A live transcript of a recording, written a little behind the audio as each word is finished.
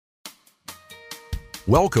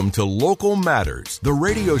Welcome to Local Matters, the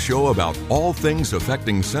radio show about all things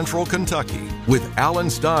affecting Central Kentucky with Alan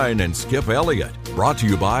Stein and Skip Eliot. Brought to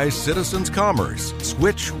you by Citizens Commerce.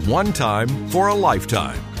 Switch one time for a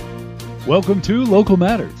lifetime. Welcome to Local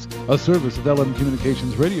Matters, a service of LM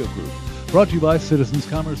Communications Radio Group. Brought to you by Citizens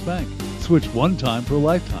Commerce Bank. Switch one time for a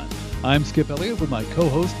lifetime. I'm Skip Eliot with my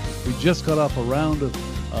co-host. We just got off a round of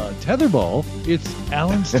tetherball. It's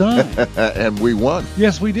Alan Stein. And we won.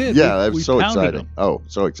 Yes, we did. Yeah, that was so exciting. Him. Oh,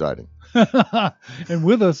 so exciting. And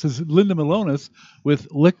with us is Linda Malonis with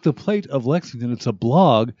Lick the Plate of Lexington. It's a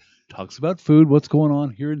blog, talks about food, what's going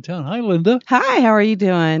on here in town. Hi, Linda. Hi, how are you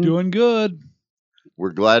doing? Doing good.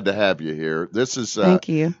 We're glad to have you here. This is Thank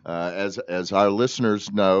you. As our listeners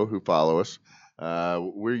know who follow us,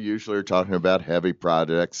 we're usually talking about heavy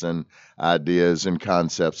projects and ideas and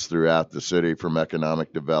concepts throughout the city, from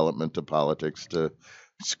economic development to politics to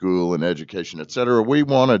school and education, et cetera. We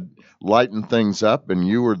want to lighten things up, and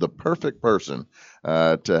you are the perfect person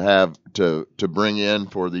to bring in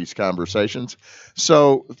for these conversations.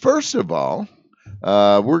 So first of all,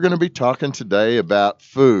 we're going to be talking today about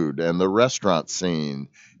food and the restaurant scene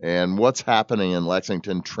and what's happening in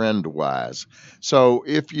Lexington trend-wise. So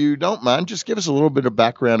if you don't mind, just give us a little bit of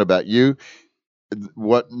background about you.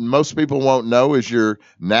 What most people won't know is your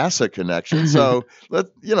NASA connection. So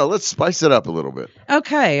let's spice it up a little bit.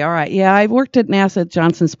 Okay, all right. Yeah, I worked at NASA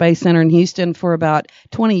Johnson Space Center in Houston for about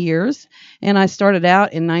 20 years, and I started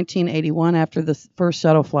out in 1981 after the first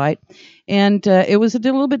shuttle flight. And it was a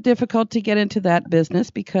little bit difficult to get into that business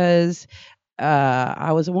because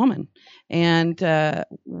I was a woman, and they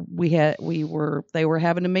were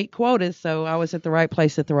having to meet quotas, so I was at the right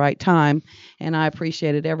place at the right time, and I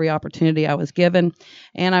appreciated every opportunity I was given.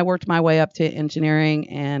 And I worked my way up to engineering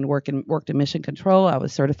and worked in mission control. I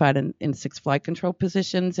was certified in 6 flight control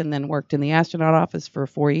positions, and then worked in the astronaut office for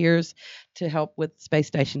 4 years to help with space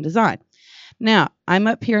station design. Now, I'm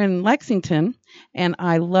up here in Lexington, and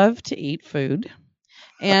I love to eat food.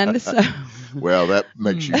 And so, well, that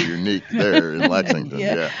makes you unique there in Lexington.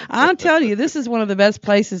 Yeah. I'm telling you, this is one of the best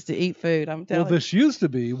places to eat food. I'm telling you. Well, this used to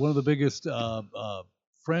be one of the biggest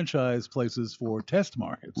franchise places for test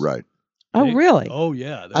markets. Right. Oh, really? Oh,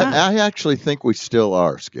 yeah. I actually think we still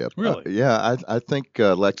are, Skip. Really? Yeah, I think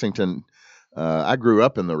Lexington, I grew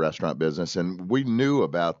up in the restaurant business, and we knew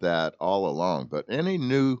about that all along. But any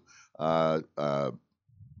new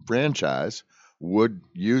franchise would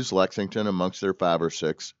use Lexington amongst their 5 or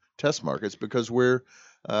 6 test markets because we're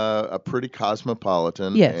a pretty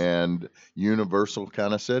cosmopolitan and universal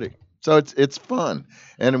kind of city. So it's fun,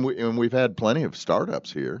 and we've had plenty of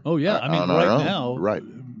startups here. Oh yeah, I mean right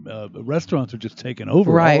now, restaurants are just taking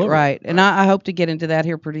over. Right, and I hope to get into that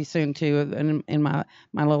here pretty soon too, in my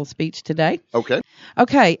little speech today. Okay.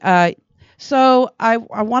 So I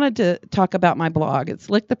wanted to talk about my blog. It's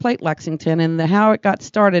Lick the Plate Lexington, and how it got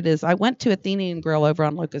started is I went to Athenian Grill over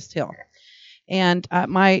on Locust Hill. And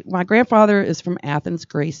my grandfather is from Athens,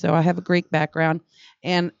 Greece, so I have a Greek background.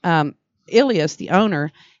 And Ilias, the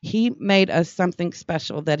owner, he made us something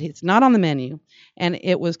special that it's not on the menu, and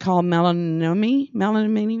it was called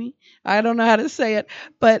melaninomi. I don't know how to say it,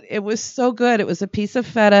 but it was so good. It was a piece of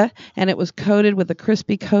feta, and it was coated with a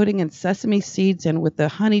crispy coating and sesame seeds and with the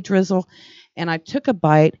honey drizzle. And I took a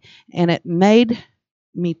bite, and it made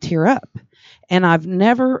me tear up. And I've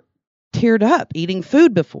never teared up eating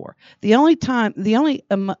food before. It's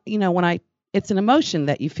an emotion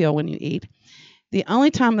that you feel when you eat. The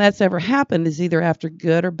only time that's ever happened is either after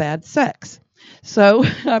good or bad sex. So,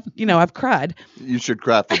 I've cried. You should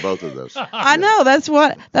cry for both of those. I know. That's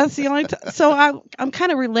the only time. So I'm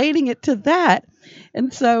kind of relating it to that.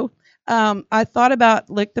 And so I thought about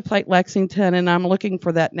Lick the Plate Lexington, and I'm looking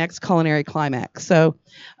for that next culinary climax. So,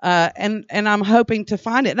 and I'm hoping to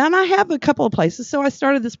find it. And I have a couple of places. So I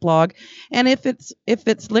started this blog, and if it's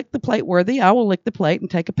Lick the Plate worthy, I will lick the plate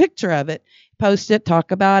and take a picture of it, post it,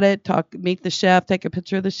 talk about it, meet the chef, take a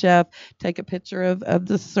picture of the chef, take a picture of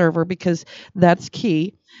the server, because that's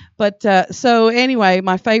key. But so anyway,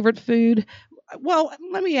 my favorite food. Well,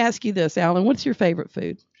 let me ask you this, Alan. What's your favorite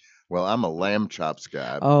food? Well, I'm a lamb chops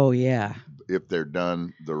guy. Oh, yeah. If they're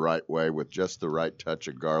done the right way with just the right touch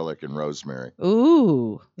of garlic and rosemary.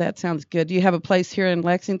 Ooh, that sounds good. Do you have a place here in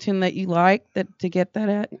Lexington that you like to get that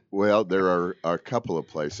at? Well, there are a couple of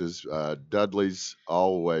places. Dudley's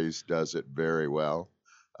always does it very well.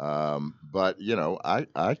 But,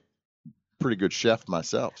 I pretty good chef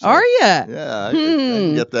myself. So, are you? Yeah, I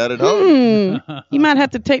can get that at home. You might have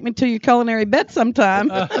to take me to your culinary bed sometime.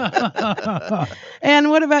 And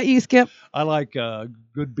what about you, Skip? I like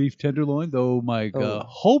good beef tenderloin, though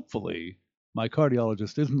hopefully My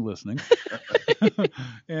cardiologist isn't listening.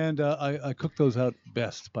 And I cook those out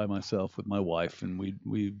best by myself with my wife, and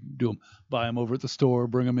we do them, buy them over at the store,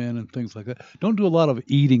 bring them in, and things like that. Don't do a lot of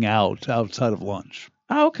eating out outside of lunch.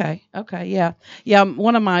 Oh, okay. Okay. Yeah. Yeah.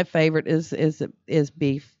 One of my favorite is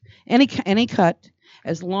beef. Any cut,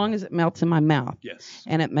 as long as it melts in my mouth. Yes.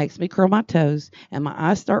 And it makes me curl my toes, and my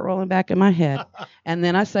eyes start rolling back in my head. And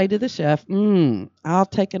then I say to the chef, I'll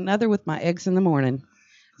take another with my eggs in the morning.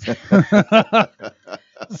 So,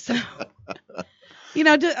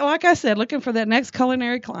 like I said, looking for that next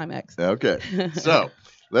culinary climax. Okay. So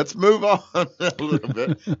let's move on a little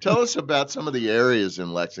bit. Tell us about some of the areas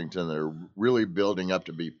in Lexington that are really building up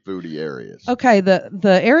to be foodie areas. Okay,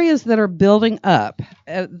 the areas that are building up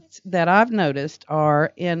that I've noticed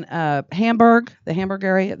are in Hamburg, the Hamburg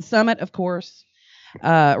area, Summit, of course,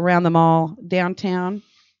 around the mall, downtown,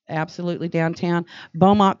 absolutely downtown,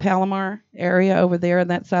 Beaumont Palomar area over there on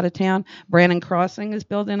that side of town. Brannon Crossing is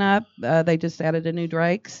building up. They just added a new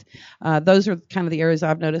Drake's. Those are kind of the areas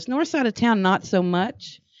I've noticed. North side of town, not so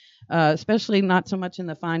much. Especially not so much in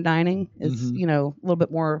the fine dining. It's, a little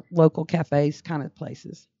bit more local cafes kind of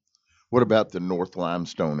places. What about the North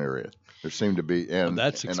Limestone area? There seem to be, and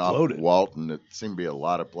that's and exploded. off Walton, there seem to be a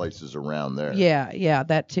lot of places around there. Yeah,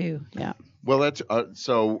 that too. Yeah. Well, that's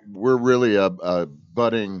so we're really a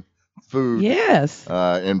budding food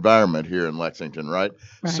environment here in Lexington, right?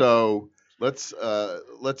 So let's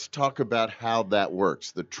talk about how that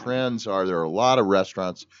works. The trends are there are a lot of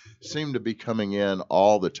restaurants seem to be coming in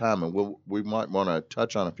all the time, and we might want to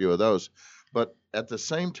touch on a few of those. But at the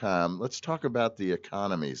same time, let's talk about the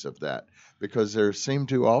economies of that, because there seem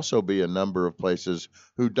to also be a number of places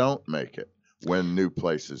who don't make it when new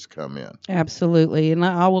places come in. Absolutely. And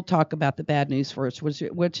I will talk about the bad news first, which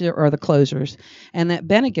are the closures. And that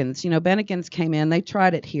Bennigan's, Bennigan's came in, they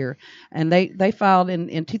tried it here, and they filed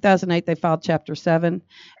in 2008, they filed Chapter 7,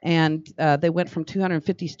 and they went from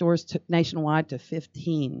 250 stores nationwide to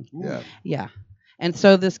 15. Yeah. And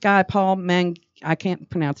so this guy, Paul Mang, I can't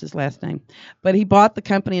pronounce his last name, but he bought the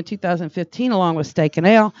company in 2015 along with Steak and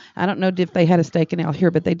Ale. I don't know if they had a Steak and Ale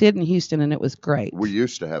here, but they did in Houston, and it was great. We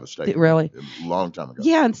used to have a Steak and Ale really a long time ago.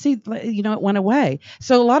 Yeah, and see, it went away.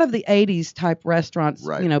 So a lot of the 80s type restaurants,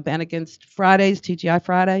 Bennigan's Fridays, TGI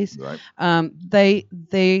Fridays,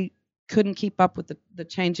 they couldn't keep up with the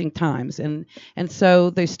changing times, and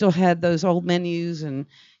so they still had those old menus, and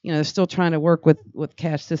they're still trying to work with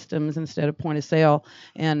cash systems instead of point of sale,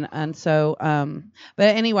 and so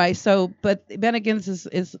but anyway, but Bennigan's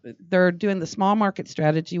is they're doing the small market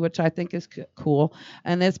strategy, which I think is cool,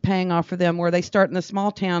 and it's paying off for them, where they start in the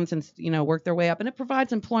small towns and work their way up, and it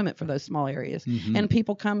provides employment for those small areas, and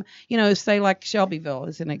people come, say like Shelbyville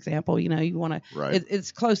is an example, you want to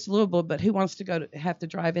it's close to Louisville, but who wants to have to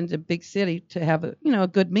drive into a big city to have a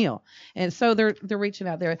good meal, and so they're reaching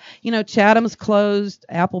out there. Chatham's closed,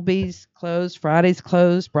 Applebee's closed, Friday's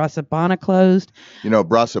closed, Brasabana closed.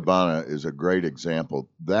 Brasabana is a great example.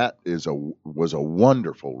 That was a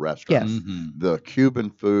wonderful restaurant. Yes. The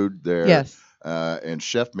Cuban food there, and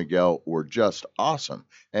Chef Miguel were just awesome,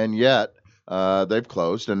 and yet they've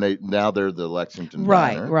closed, and now they're the Lexington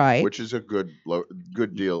Diner, which is a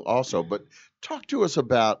good deal also. But talk to us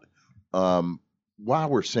about why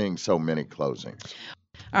we're seeing so many closings.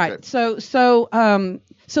 All right. So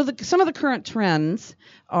some of the current trends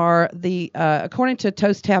are according to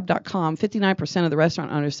toasttab.com, 59% of the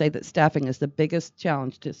restaurant owners say that staffing is the biggest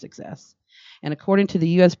challenge to success. And according to the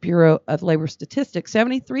U.S. Bureau of Labor Statistics,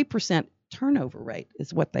 73% turnover rate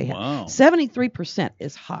is what they have. Wow. 73%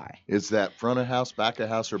 is high. Is that front of house, back of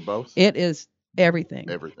house, or both? It is everything.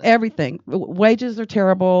 Wages are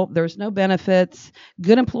terrible. There's no benefits.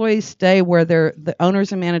 Good employees stay where the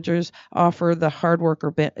owners and managers offer the hard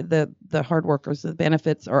workers the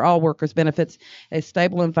benefits, or all workers benefits, a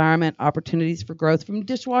stable environment, opportunities for growth. From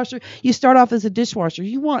dishwasher, you start off as a dishwasher.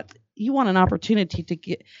 You want an opportunity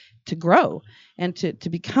to grow and to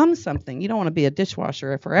become something. You don't want to be a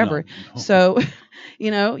dishwasher forever. No. So,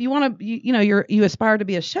 you aspire to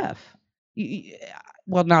be a chef.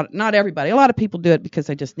 Well, not everybody. A lot of people do it because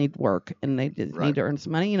they just need work and they just need to earn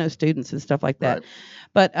some money. Students and stuff like that.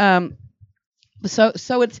 But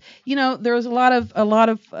so it's there's a lot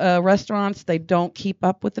of restaurants, they don't keep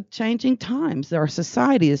up with the changing times. Our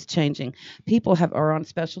society is changing. People are on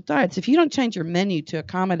special diets. If you don't change your menu to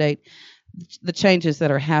accommodate the changes that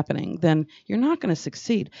are happening, then you're not going to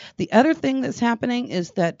succeed. The other thing that's happening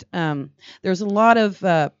is that there's a lot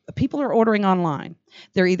of people are ordering online.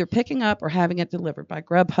 They're either picking up or having it delivered by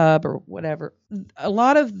Grubhub or whatever. A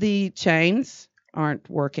lot of the chains aren't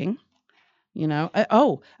working.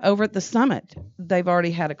 Over at the Summit, they've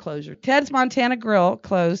already had a closure. Ted's Montana Grill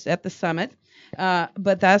closed at the Summit.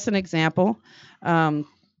 But that's an example of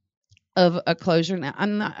a closure. Now,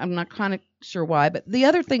 I'm not kind of sure why, but the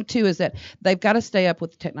other thing too is that they've got to stay up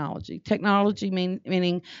with technology.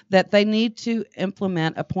 Meaning that they need to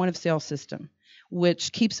implement a point of sale system,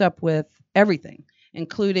 which keeps up with everything,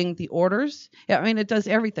 including the orders. I mean, it does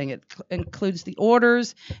everything. It includes the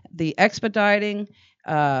orders, the expediting,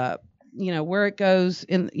 where it goes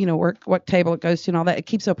in, what table it goes to and all that. It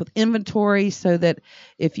keeps up with inventory so that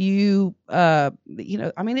if you,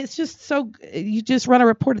 it's just so, you just run a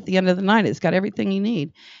report at the end of the night. It's got everything you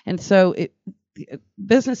need. And so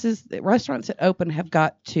restaurants that open have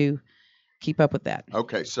got to keep up with that.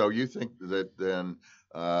 Okay. So you think that then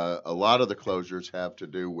a lot of the closures have to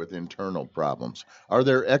do with internal problems. Are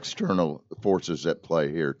there external forces at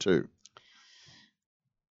play here too?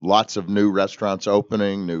 Lots of new restaurants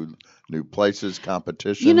opening, new places,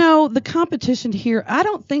 competition. The competition here, I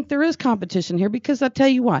don't think there is competition here because I'll tell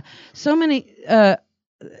you why. So many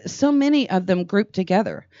of them group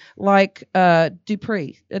together. Like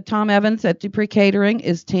Dupree. Tom Evans at Dupree Catering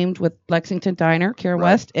is teamed with Lexington Diner, Karen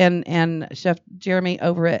West, and Chef Jeremy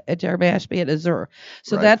over at Jeremy Ashby at Azure.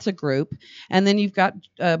 So that's a group. And then you've got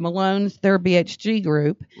Malone's, their BHG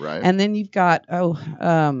group. Right. And then you've got,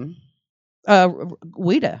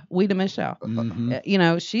 Wida Michelle.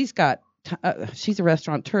 Mm-hmm. She's got, she's a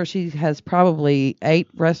restaurateur. She has probably 8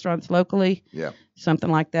 restaurants locally. Yeah. Something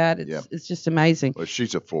like that. It's just amazing. Well,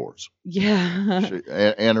 she's a force. Yeah.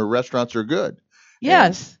 And her restaurants are good.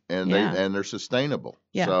 Yes. And they're sustainable.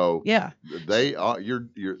 Yeah. So yeah. They are you're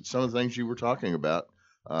some of the things you were talking about.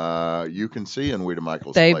 You can see in Wida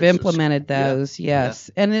Michaels. They've places. implemented those. Yeah. Yes.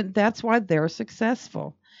 Yeah. And that's why they're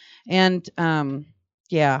successful. And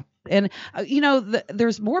yeah. And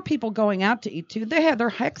there's more people going out to eat too.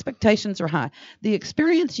 Their expectations are high. The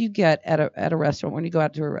experience you get at a restaurant when you go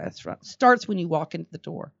out to a restaurant starts when you walk into the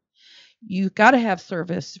door. You've got to have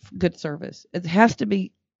service, good service. It has to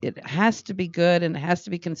be good and it has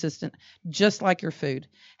to be consistent, just like your food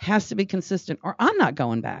has to be consistent, or I'm not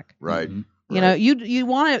going back. Right. Mm-hmm. You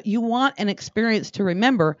want an experience to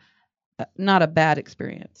remember, not a bad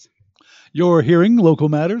experience. You're hearing Local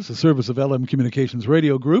Matters, a service of LM Communications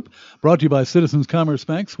Radio Group, brought to you by Citizens Commerce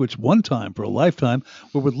Bank. Switch one time for a lifetime.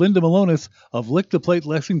 We're with Linda Malonis of Lick to Plate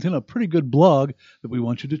Lexington, a pretty good blog that we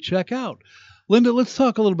want you to check out. Linda, let's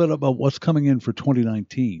talk a little bit about what's coming in for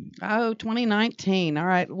 2019. Oh, 2019. All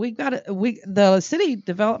right. We've got the City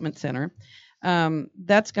Development Center.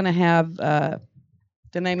 That's going to have the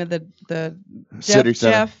name of the City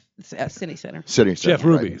Center. City Center. City Center. Jeff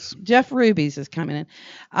Ruby's. Jeff Ruby's is coming in.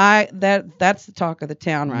 That's the talk of the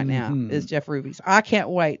town right now is Jeff Ruby's. I can't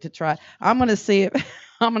wait to try. I'm going to see it.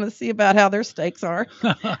 I'm going to see about how their steaks are.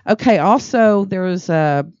 Okay. Also, there's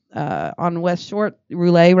on West Short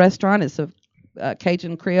Roulet Restaurant. It's a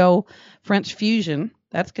Cajun Creole French fusion.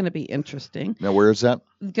 That's going to be interesting. Now, where is that?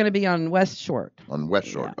 It's going to be on West Short. On West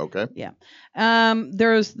Short, yeah. Okay. Yeah.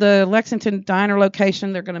 There's the Lexington Diner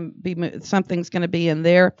location. Something's going to be in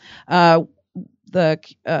there. That's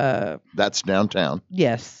downtown.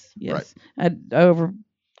 Yes. Right. Over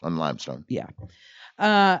on Limestone. Yeah.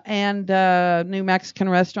 And new Mexican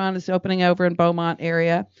restaurant is opening over in Beaumont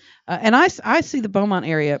area. And I see the Beaumont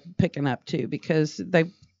area picking up too because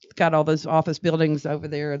they've got all those office buildings over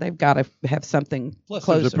there. They've got to have something Plus,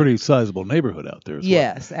 closer. There's a pretty sizable neighborhood out there as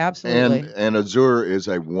yes, well. absolutely. And Azure is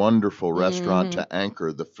a wonderful restaurant to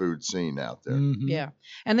anchor the food scene out there. Mm-hmm. Yeah.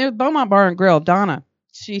 And there's Beaumont Bar and Grill. Donna,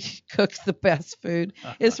 she cooks the best food.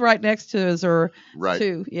 It's right next to Azure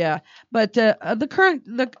too. Yeah. But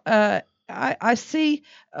I see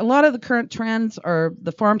a lot of the current trends are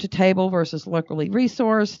the farm to table versus locally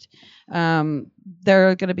resourced.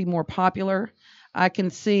 They're going to be more popular. I can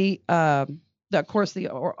see, of course, the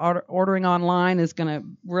ordering online is going to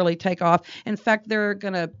really take off. In fact, they're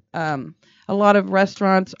going to, a lot of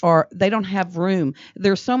restaurants they don't have room.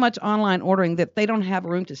 There's so much online ordering that they don't have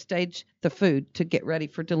room to stage the food to get ready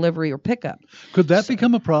for delivery or pickup. Could that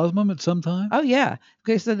become a problem at some time? Oh, yeah.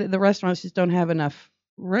 Because the restaurants just don't have enough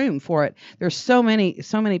room for it. There's so many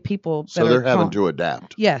people. So they're having to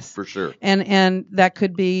adapt. Yes. For sure. And that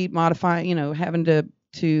could be modifying, having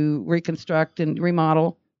to reconstruct and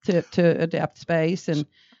remodel to adapt space. And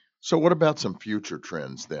so what about some future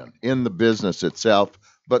trends then in the business itself,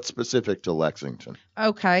 but specific to Lexington?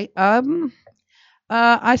 Okay.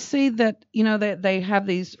 I see that, they have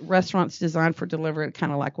these restaurants designed for delivery,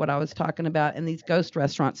 kind of like what I was talking about, and these ghost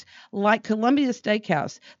restaurants like Columbia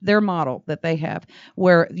Steakhouse, their model that they have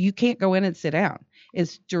where you can't go in and sit down.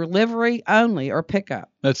 is delivery only or pickup.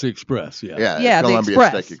 That's the Express, yeah. Yeah, the Columbia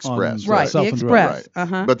Express. Steak Express. Right, South the and Express.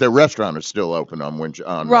 Right. But the restaurant is still open on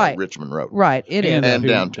Richmond Road. Right, it is. And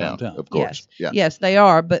downtown, of course. Yes. Yes, they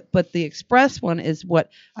are. But the Express one is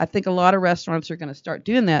what I think a lot of restaurants are going to start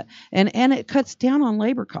doing that, and it cuts down on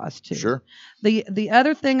labor costs too. Sure. The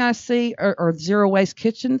other thing I see are zero waste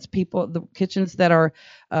kitchens. The kitchens that are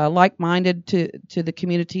like-minded to the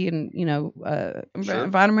community and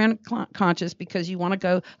environment conscious, because you want to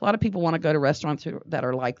go. A lot of people want to go to restaurants that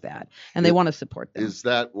are like that, and they want to support them. Is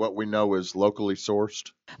that what we know is locally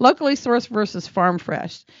sourced? Locally sourced versus farm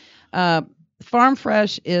fresh. Farm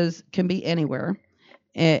fresh can be anywhere.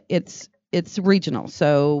 It's regional.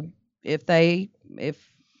 So if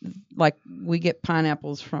like we get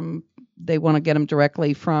pineapples they want to get them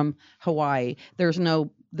directly from Hawaii. There's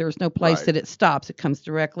no place that it stops. It comes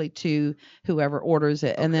directly to whoever orders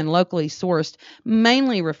it. Okay. And then locally sourced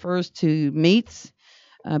mainly refers to meats.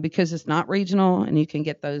 Because it's not regional and you can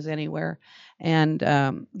get those anywhere and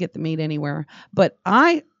get the meat anywhere. But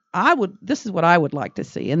this is what I would like to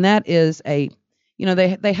see, and that is they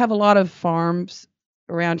have a lot of farms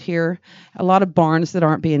around here, a lot of barns that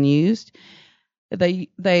aren't being used. A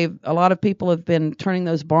lot of people have been turning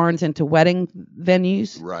those barns into wedding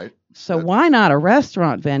venues. Right. So why not a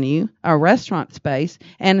restaurant venue, a restaurant space,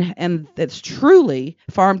 and that's truly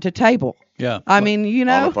farm to table? Yeah. I mean,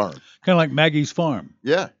 on a farm. Kind of like Maggie's Farm.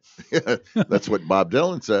 Yeah. That's what Bob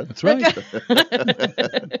Dylan said. That's right.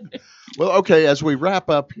 Well, okay, as we wrap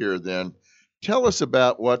up here then, tell us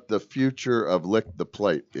about what the future of Lick the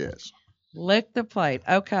Plate is. Lick the Plate.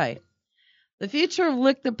 Okay. The future of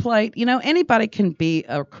Lick the Plate, anybody can be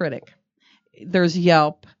a critic. There's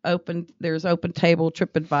Yelp, there's Open Table,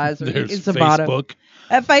 TripAdvisor, there's Facebook.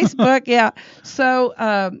 At Facebook, yeah. So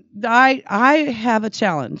I have a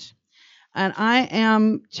challenge, and I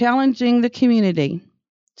am challenging the community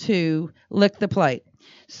to lick the plate.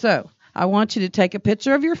 So I want you to take a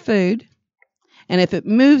picture of your food, and if it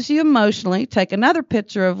moves you emotionally, take another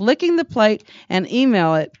picture of licking the plate and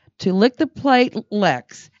email it to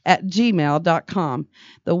licktheplatelex@gmail.com.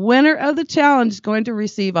 The winner of the challenge is going to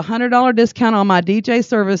receive a $100 discount on my DJ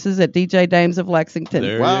services at DJ Dames of Lexington.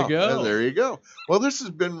 There you go. There you go. Well, this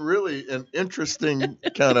has been really an interesting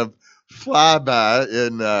kind of flyby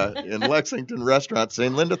in Lexington restaurant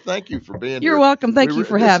scene. Linda, thank you for being here. You're welcome. Thank you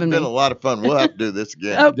for having me. It's been a lot of fun. We'll have to do this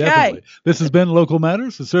again. Okay. Definitely. This has been Local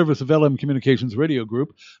Matters, a service of LM Communications Radio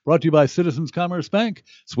Group, brought to you by Citizens Commerce Bank.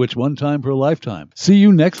 Switch one time for a lifetime. See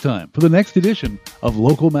you next time for the next edition of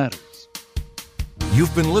Local Matters.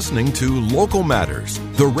 You've been listening to Local Matters,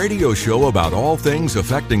 the radio show about all things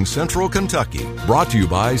affecting Central Kentucky, brought to you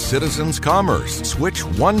by Citizens Commerce. Switch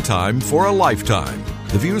one time for a lifetime.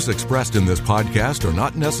 The views expressed in this podcast are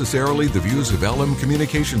not necessarily the views of LM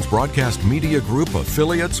Communications Broadcast Media Group,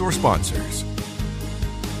 affiliates, or sponsors.